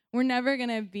 like, we're never going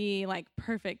to be, like,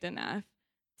 perfect enough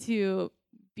to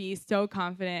be so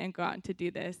confident and go out to do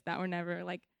this that we're never,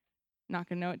 like, not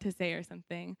going to know what to say or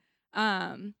something.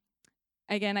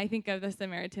 Again, I think of the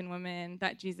Samaritan woman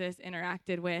that Jesus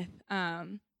interacted with.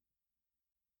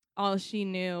 All she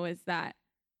knew was that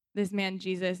this man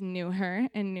Jesus knew her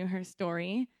and knew her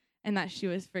story and that she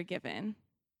was forgiven.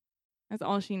 That's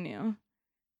all she knew.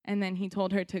 And then he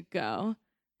told her to go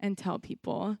and tell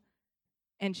people,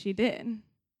 and she did.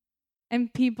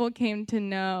 And people came to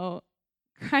know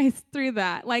Christ through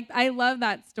that. Like, I love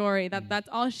that story, that's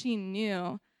all she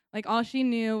knew. Like, all she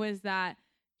knew was that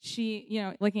she,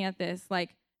 looking at this,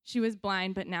 like, she was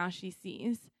blind, but now she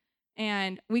sees.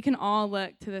 And we can all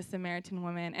look to the Samaritan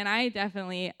woman. And I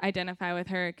definitely identify with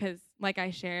her because, like I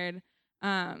shared,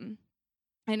 I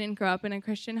didn't grow up in a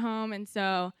Christian home. And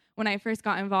so when I first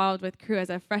got involved with CRU as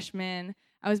a freshman,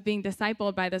 I was being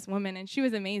discipled by this woman, and she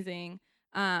was amazing.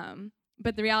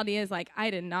 But the reality is, like, I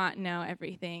did not know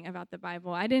everything about the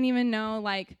Bible. I didn't even know,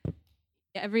 like,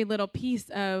 every little piece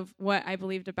of what I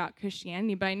believed about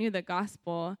Christianity, but I knew the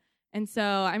gospel. And so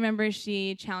I remember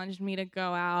she challenged me to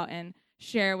go out and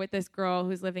share with this girl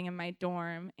who's living in my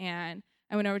dorm. And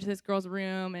I went over to this girl's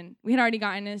room, and we had already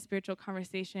gotten in a spiritual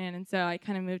conversation. And so I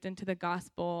kind of moved into the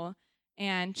gospel,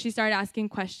 and she started asking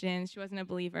questions. She wasn't a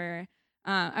believer.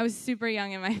 I was super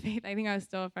young in my faith. I think I was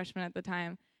still a freshman at the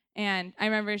time. And I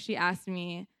remember she asked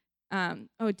me,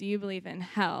 do you believe in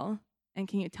hell? And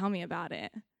can you tell me about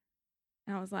it?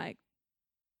 And I was like,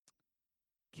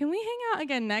 can we hang out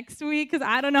again next week? Because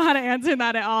I don't know how to answer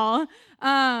that at all.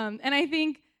 And I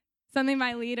think something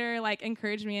my leader, like,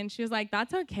 encouraged me, and she was like,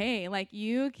 that's okay. Like,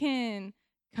 you can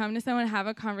come to someone, have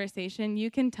a conversation.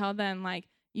 You can tell them, like,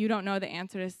 you don't know the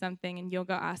answer to something, and you'll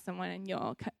go ask someone, and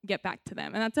you'll get back to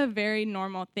them. And that's a very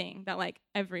normal thing that, like,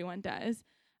 everyone does.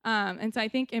 And so I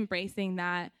think embracing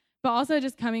that, but also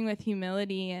just coming with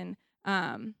humility. And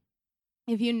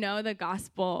if you know the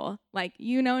gospel, like,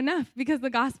 you know enough, because the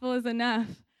gospel is enough.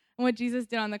 And what Jesus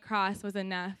did on the cross was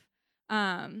enough.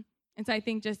 And so I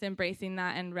think just embracing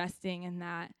that and resting in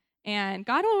that. And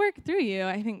God will work through you,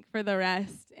 I think, for the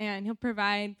rest. And he'll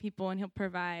provide people, and he'll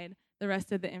provide the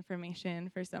rest of the information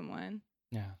for someone.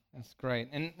 Yeah, that's great.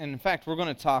 And in fact, we're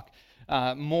going to talk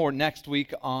more next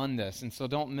week on this. And so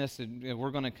don't miss it.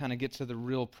 We're going to kind of get to the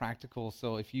real practical.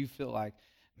 So if you feel like,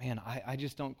 man, I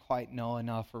just don't quite know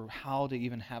enough, or how to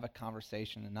even have a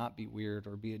conversation and not be weird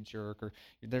or be a jerk, or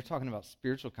they're talking about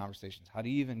spiritual conversations. How do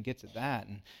you even get to that?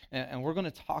 And we're going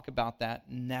to talk about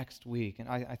that next week. And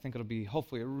I think it'll be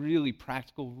hopefully a really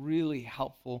practical, really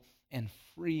helpful, and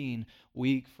freeing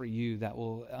week for you that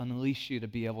will unleash you to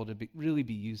be able to really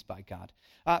be used by God.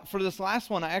 For this last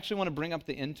one, I actually want to bring up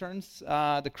the interns,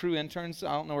 the CRU interns.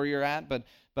 I don't know where you're at, but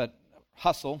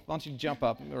hustle. Why don't you jump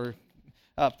up or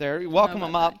up there? Welcome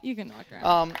them up. You can walk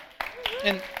around.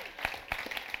 And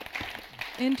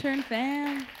intern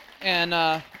fam. And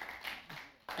I'll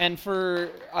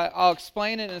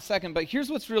explain it in a second. But here's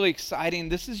what's really exciting.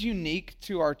 This is unique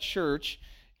to our church.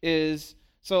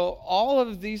 So all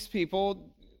of these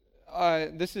people,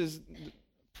 this is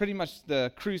pretty much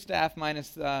the CRU staff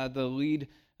minus the lead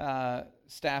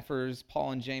staffers,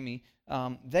 Paul and Jamie.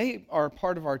 They are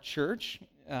part of our church.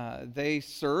 They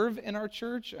serve in our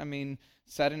church. I mean,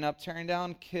 setting up, tearing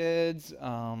down kids,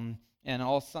 and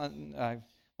all of a sudden,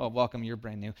 welcome, you're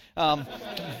brand new.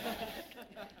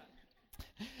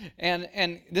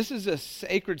 And this is a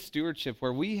sacred stewardship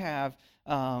where we have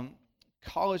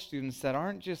college students that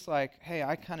aren't just like, hey,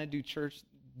 I kind of do church.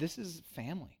 This is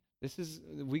family.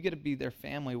 We get to be their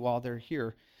family while they're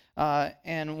here.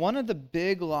 And one of the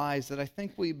big lies that I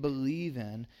think we believe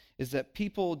in is that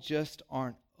people just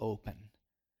aren't open.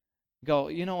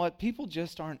 You know what? People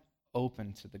just aren't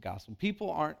open to the gospel. People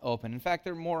aren't open. In fact,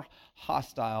 they're more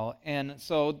hostile. And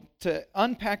so to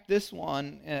unpack this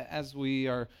one as we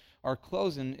are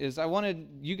closing is I wanted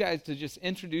you guys to just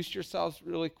introduce yourselves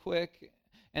really quick.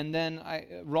 And then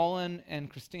Roland and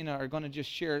Christina are going to just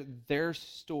share their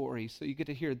story, so you get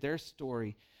to hear their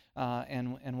story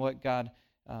and what God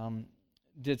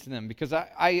did to them. Because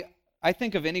I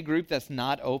think of any group that's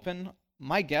not open,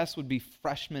 my guess would be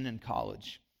freshmen in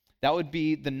college. That would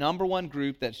be the number one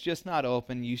group that's just not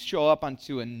open. You show up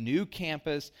onto a new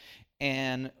campus,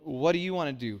 and what do you want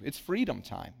to do? It's freedom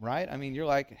time, right? I mean, you're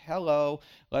like, hello,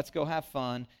 let's go have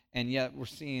fun. And yet we're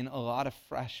seeing a lot of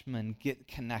freshmen get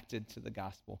connected to the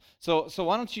gospel. So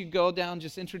why don't you go down,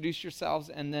 just introduce yourselves,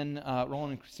 and then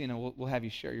Roland and Christina, we'll have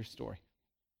you share your story.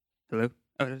 Hello?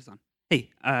 Oh, it is on. Hey,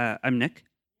 I'm Nick.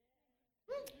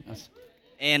 Yes.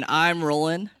 And I'm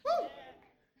Roland.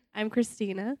 I'm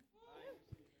Christina.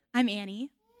 I'm Annie.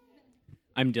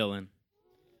 I'm Dylan.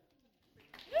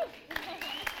 You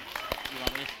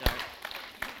want me to start?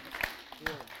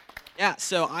 Yeah,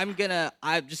 so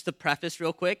just to preface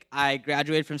real quick, I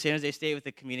graduated from San Jose State with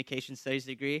a communication studies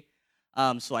degree.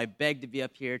 So I begged to be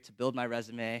up here to build my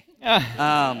resume.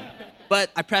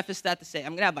 But I prefaced that to say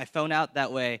I'm going to have my phone out.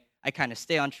 That way I kind of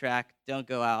stay on track, don't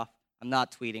go off. I'm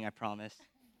not tweeting, I promise.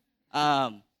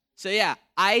 So yeah,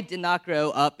 I did not grow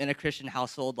up in a Christian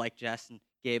household like Jess and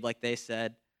Gabe, like they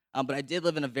said. But I did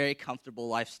live in a very comfortable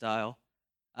lifestyle.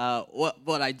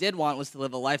 What I did want was to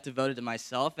live a life devoted to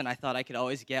myself, and I thought I could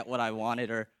always get what I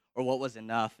wanted or what was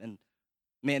enough. And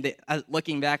man,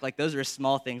 looking back, like those are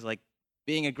small things, like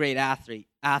being a great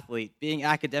athlete, being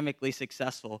academically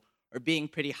successful, or being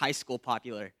pretty high school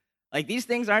popular. Like these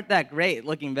things aren't that great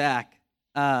looking back.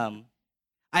 I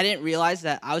didn't realize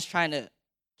that I was trying to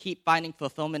keep finding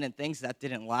fulfillment in things that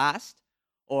didn't last,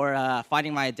 or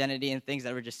finding my identity in things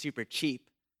that were just super cheap.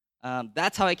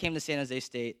 That's how I came to San Jose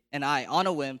State, and I, on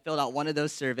a whim, filled out one of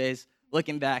those surveys.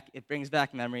 Looking back, it brings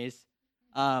back memories.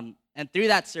 And through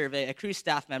that survey, a CRU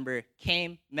staff member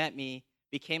came, met me,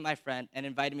 became my friend, and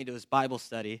invited me to his Bible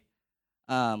study.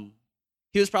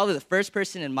 He was probably the first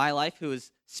person in my life who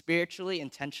was spiritually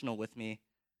intentional with me,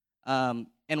 and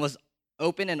was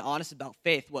open and honest about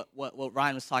faith, what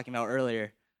Ryan was talking about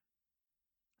earlier.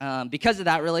 Because of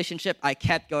that relationship, I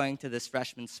kept going to this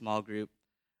freshman small group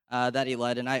that he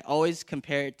led, and I always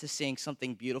compare it to seeing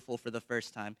something beautiful for the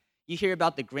first time. You hear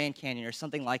about the Grand Canyon or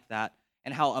something like that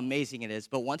and how amazing it is,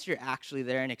 but once you're actually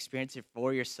there and experience it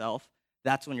for yourself,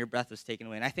 that's when your breath was taken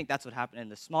away. And I think that's what happened in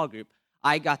the small group.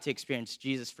 I got to experience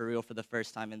Jesus for real for the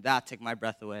first time, and that took my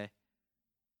breath away.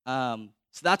 So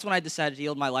that's when I decided to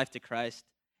yield my life to Christ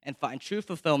and find true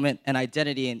fulfillment and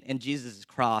identity in Jesus'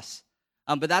 cross.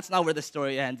 But that's not where the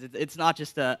story ends. It's not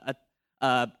just a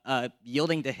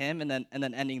yielding to him and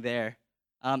then ending there.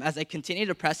 As I continued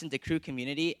to press into CRU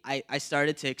community, I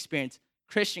started to experience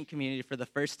Christian community for the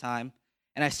first time,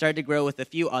 and I started to grow with a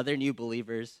few other new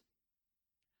believers.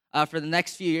 For the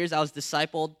next few years, I was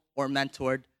discipled or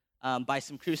mentored by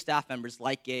some CRU staff members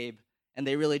like Gabe, and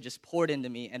they really just poured into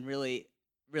me and really,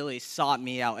 really sought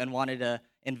me out and wanted to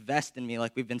invest in me,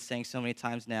 like we've been saying so many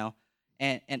times now,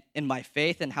 and in my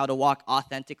faith and how to walk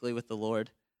authentically with the Lord.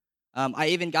 I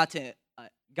even got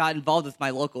involved with my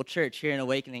local church here in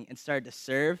Awakening and started to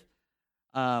serve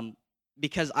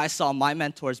because I saw my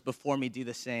mentors before me do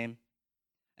the same.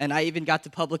 And I even got to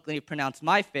publicly pronounce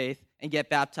my faith and get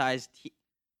baptized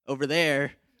over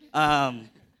there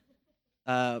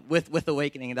with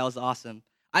Awakening, and that was awesome.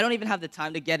 I don't even have the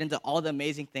time to get into all the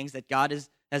amazing things that God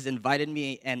has invited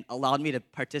me and allowed me to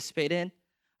participate in,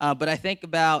 but I think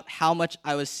about how much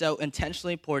I was so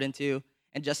intentionally poured into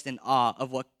and just in awe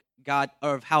of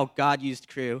of how God used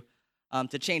CRU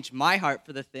to change my heart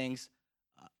for the things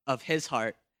of his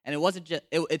heart. And it wasn't just,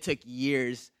 it took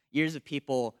years of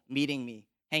people meeting me,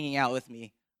 hanging out with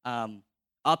me,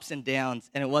 ups and downs,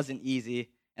 and it wasn't easy.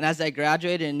 And as I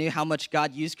graduated and knew how much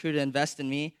God used CRU to invest in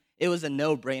me, it was a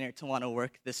no-brainer to want to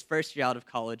work this first year out of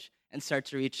college and start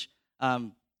to reach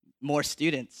more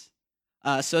students.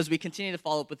 So as we continue to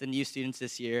follow up with the new students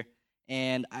this year,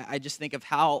 and I just think of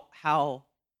how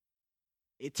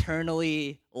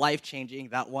eternally life-changing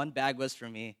that one bag was for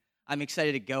me, I'm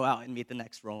excited to go out and meet the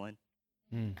next Roland.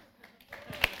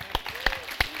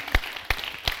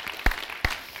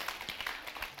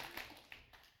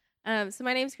 So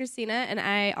my name's Christina, and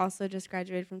I also just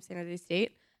graduated from San Jose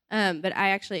State, but I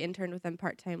actually interned with them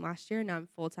part-time last year. Now I'm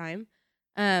full-time.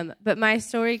 But my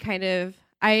story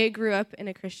I grew up in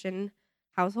a Christian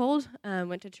household,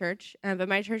 went to church, but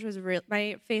my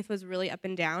faith was really up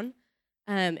and down,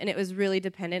 and it was really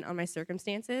dependent on my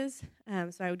circumstances.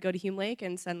 So I would go to Hume Lake,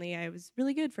 and suddenly I was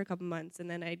really good for a couple months, and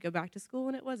then I'd go back to school,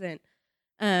 and it wasn't.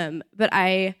 But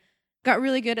I got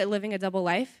really good at living a double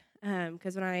life,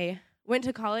 because when I went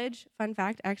to college, fun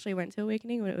fact, I actually went to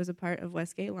Awakening when it was a part of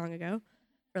Westgate long ago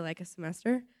for like a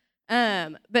semester.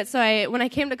 But when I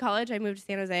came to college, I moved to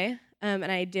San Jose, and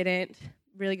I didn't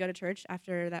really go to church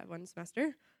after that one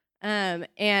semester,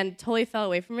 and totally fell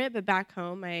away from it. But back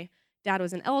home, my dad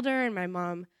was an elder, and my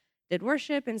mom did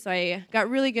worship, and so I got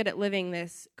really good at living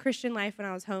this Christian life when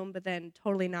I was home, but then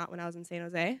totally not when I was in San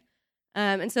Jose.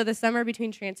 And so the summer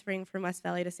between transferring from West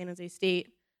Valley to San Jose State,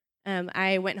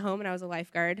 I went home and I was a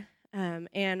lifeguard,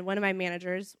 and one of my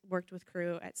managers worked with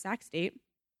CRU at Sac State,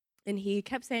 and he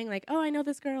kept saying, like, oh, I know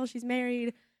this girl, she's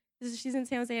married, she's in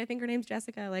San Jose, I think her name's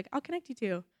Jessica, like, I'll connect you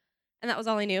to. And that was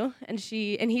all I knew, and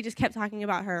he just kept talking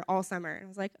about her all summer, and I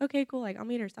was like, okay, cool, like, I'll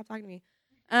meet her, stop talking to me.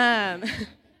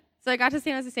 So I got to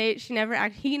San Jose State,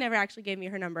 he never actually gave me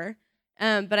her number,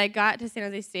 but I got to San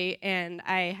Jose State, and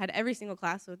I had every single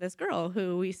class with this girl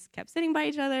who we kept sitting by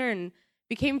each other and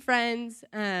became friends,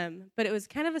 but it was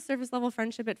kind of a surface-level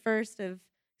friendship at first of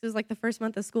It was like the first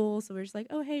month of school, so we were just like,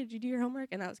 oh, hey, did you do your homework?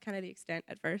 And that was kind of the extent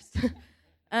at first.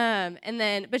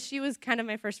 But she was kind of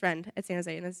my first friend at San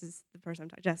Jose, and this is the person I'm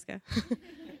talking, Jessica.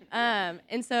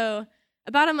 And so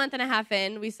about a month and a half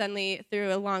in, we suddenly,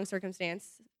 through a long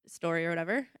circumstance story or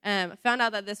whatever, found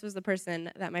out that this was the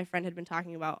person that my friend had been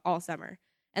talking about all summer.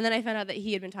 And then I found out that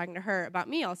he had been talking to her about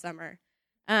me all summer.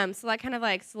 So that kind of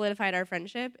like solidified our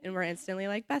friendship, and we're instantly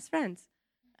like best friends.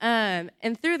 And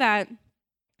through that,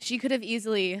 she could have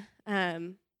easily,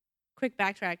 quick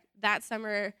backtrack, that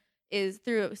summer is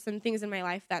through some things in my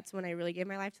life, that's when I really gave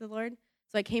my life to the Lord.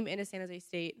 So I came into San Jose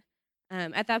State,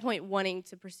 at that point wanting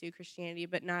to pursue Christianity,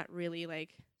 but not really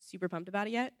like super pumped about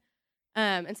it yet.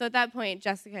 And so at that point,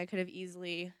 Jessica could have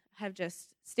easily have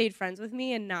just stayed friends with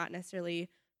me and not necessarily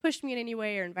pushed me in any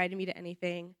way or invited me to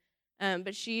anything.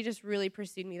 But she just really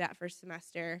pursued me that first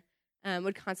semester,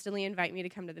 would constantly invite me to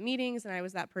come to the meetings, and I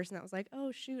was that person that was like,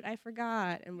 oh, shoot, I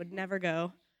forgot, and would never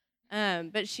go.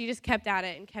 But she just kept at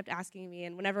it and kept asking me,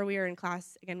 and whenever we were in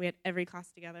class, again, we had every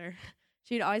class together,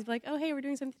 she'd always be like, oh, hey, we're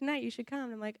doing something tonight, you should come.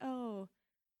 And I'm like, oh,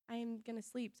 I'm going to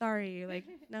sleep, sorry, like,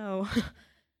 no.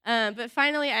 But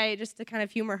finally, just to kind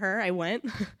of humor her, I went,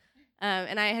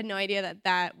 and I had no idea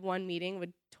that one meeting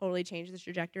would totally change the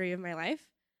trajectory of my life.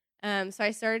 So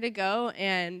I started to go,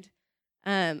 and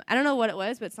I don't know what it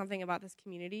was, but something about this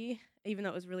community, even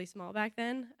though it was really small back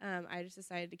then, I just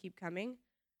decided to keep coming.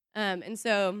 And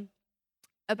so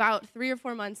about 3 or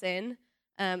 4 months in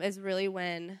is really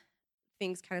when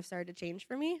things kind of started to change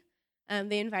for me.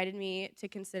 They invited me to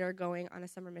consider going on a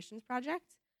summer missions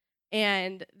project.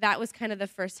 And that was kind of the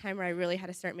first time where I really had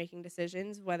to start making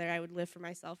decisions whether I would live for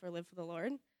myself or live for the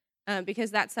Lord.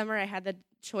 Because that summer I had the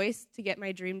choice to get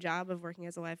my dream job of working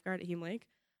as a lifeguard at Hume Lake,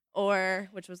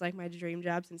 which was like my dream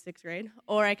job since 6th grade,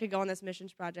 or I could go on this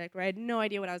missions project where I had no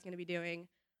idea what I was going to be doing.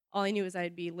 All I knew was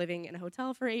I'd be living in a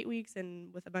hotel for 8 weeks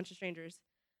and with a bunch of strangers.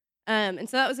 And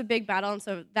so that was a big battle, and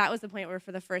so that was the point where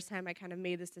for the first time I kind of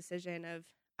made this decision of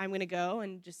I'm going to go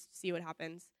and just see what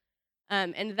happens.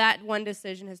 And that one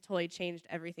decision has totally changed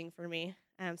everything for me.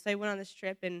 So I went on this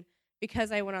trip, and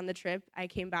because I went on the trip, I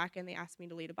came back and they asked me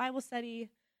to lead a Bible study.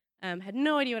 Had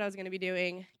no idea what I was going to be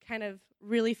doing, kind of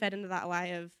really fed into that lie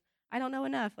of, I don't know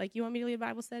enough. Like, you want me to lead a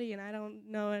Bible study and I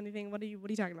don't know anything? What are you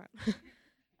talking about?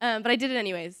 But I did it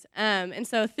anyways. And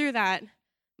so through that,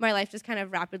 my life just kind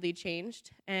of rapidly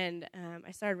changed. And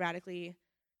I started radically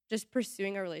just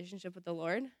pursuing a relationship with the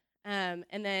Lord. And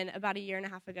then about 1.5 years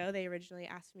ago, they originally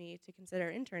asked me to consider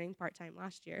interning part-time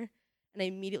last year. And I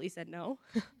immediately said no.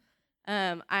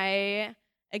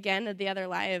 Again, the other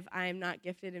lie of I'm not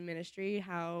gifted in ministry.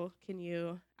 How can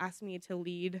you ask me to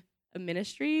lead a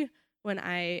ministry when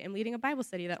I am leading a Bible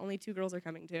study that only 2 girls are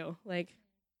coming to? Like,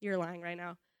 you're lying right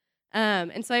now.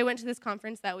 And so I went to this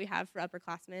conference that we have for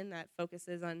upperclassmen that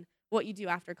focuses on what you do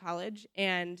after college.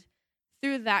 And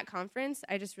through that conference,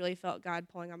 I just really felt God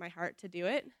pulling on my heart to do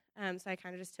it. So I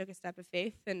kind of just took a step of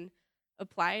faith and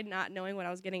applied, not knowing what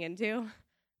I was getting into.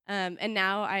 And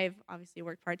now I've obviously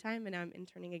worked part-time, and now I'm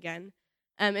interning again.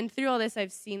 And through all this,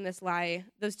 I've seen this lie,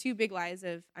 those 2 big lies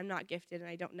of I'm not gifted and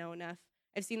I don't know enough.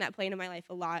 I've seen that play into my life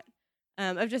a lot,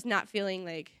 of just not feeling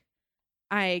like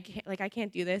I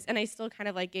can't do this. And I still kind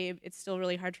of like Gabe, it's still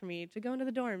really hard for me to go into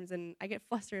the dorms, and I get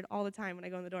flustered all the time when I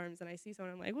go in the dorms and I see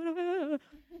someone, I'm like, what?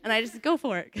 And I just go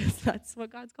for it because that's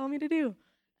what God's called me to do.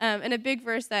 And a big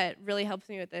verse that really helps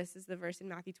me with this is the verse in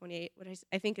Matthew 28, which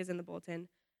I think is in the bulletin,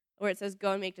 where it says,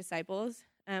 go and make disciples.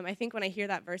 I think when I hear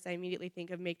that verse, I immediately think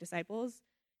of make disciples,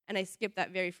 and I skip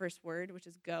that very first word, which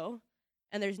is go.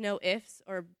 And there's no ifs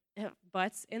or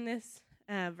buts in this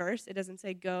verse. It doesn't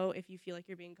say go if you feel like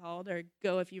you're being called, or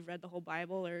go if you've read the whole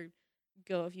Bible, or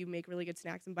go if you make really good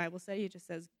snacks in Bible study. It just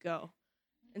says go.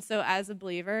 And so as a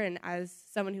believer and as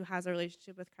someone who has a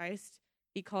relationship with Christ,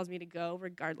 he calls me to go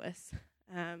regardless.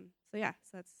 So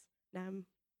now I'm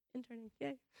interning.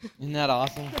 Yay. Isn't that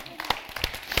awesome?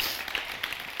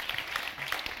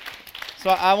 So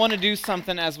I want to do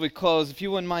something as we close. If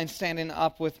you wouldn't mind standing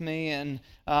up with me, and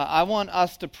I want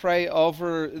us to pray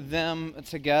over them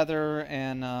together.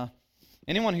 And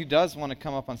anyone who does want to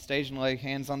come up on stage and lay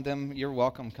hands on them, you're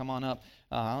welcome. Come on up.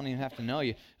 I don't even have to know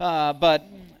you. But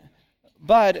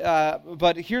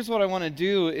here's what I want to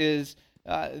do is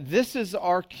this is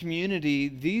our community.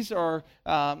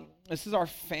 This is our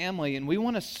family, and we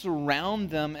want to surround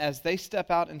them as they step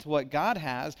out into what God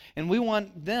has, and we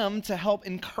want them to help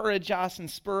encourage us and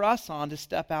spur us on to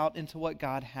step out into what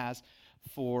God has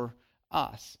for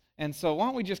us. And so why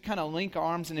don't we just kind of link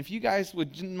arms, and if you guys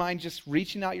would mind just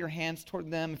reaching out your hands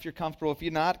toward them if you're comfortable. If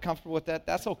you're not comfortable with that,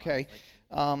 that's okay.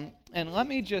 And let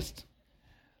me just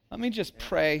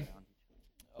pray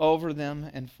over them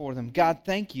and for them. God,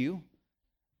 thank you.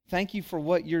 Thank you for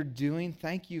what you're doing.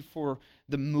 Thank you for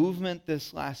the movement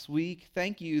this last week.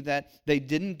 Thank you that they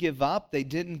didn't give up, they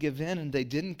didn't give in, and they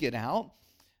didn't get out.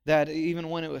 That even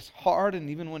when it was hard and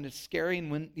even when it's scary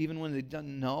and even when they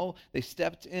didn't know, they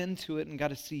stepped into it and got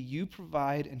to see you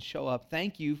provide and show up.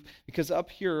 Thank you, because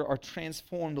up here are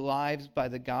transformed lives by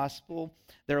the gospel.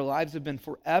 Their lives have been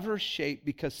forever shaped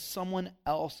because someone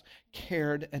else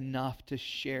cared enough to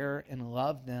share and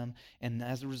love them, and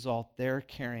as a result, they're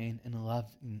caring and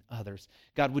loving others.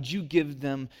 God, would you give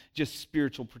them just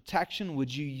spiritual protection?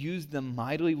 Would you use them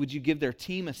mightily? Would you give their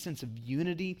team a sense of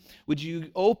unity? Would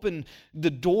you open the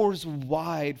doors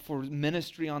wide for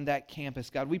ministry on that campus?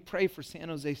 God, we pray for San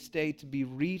Jose State to be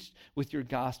reached with your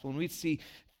gospel, and we'd see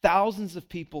thousands of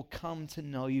people come to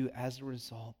know you as a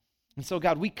result. And so,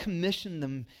 God, we commission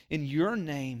them in your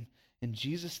name, in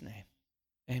Jesus' name.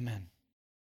 Amen.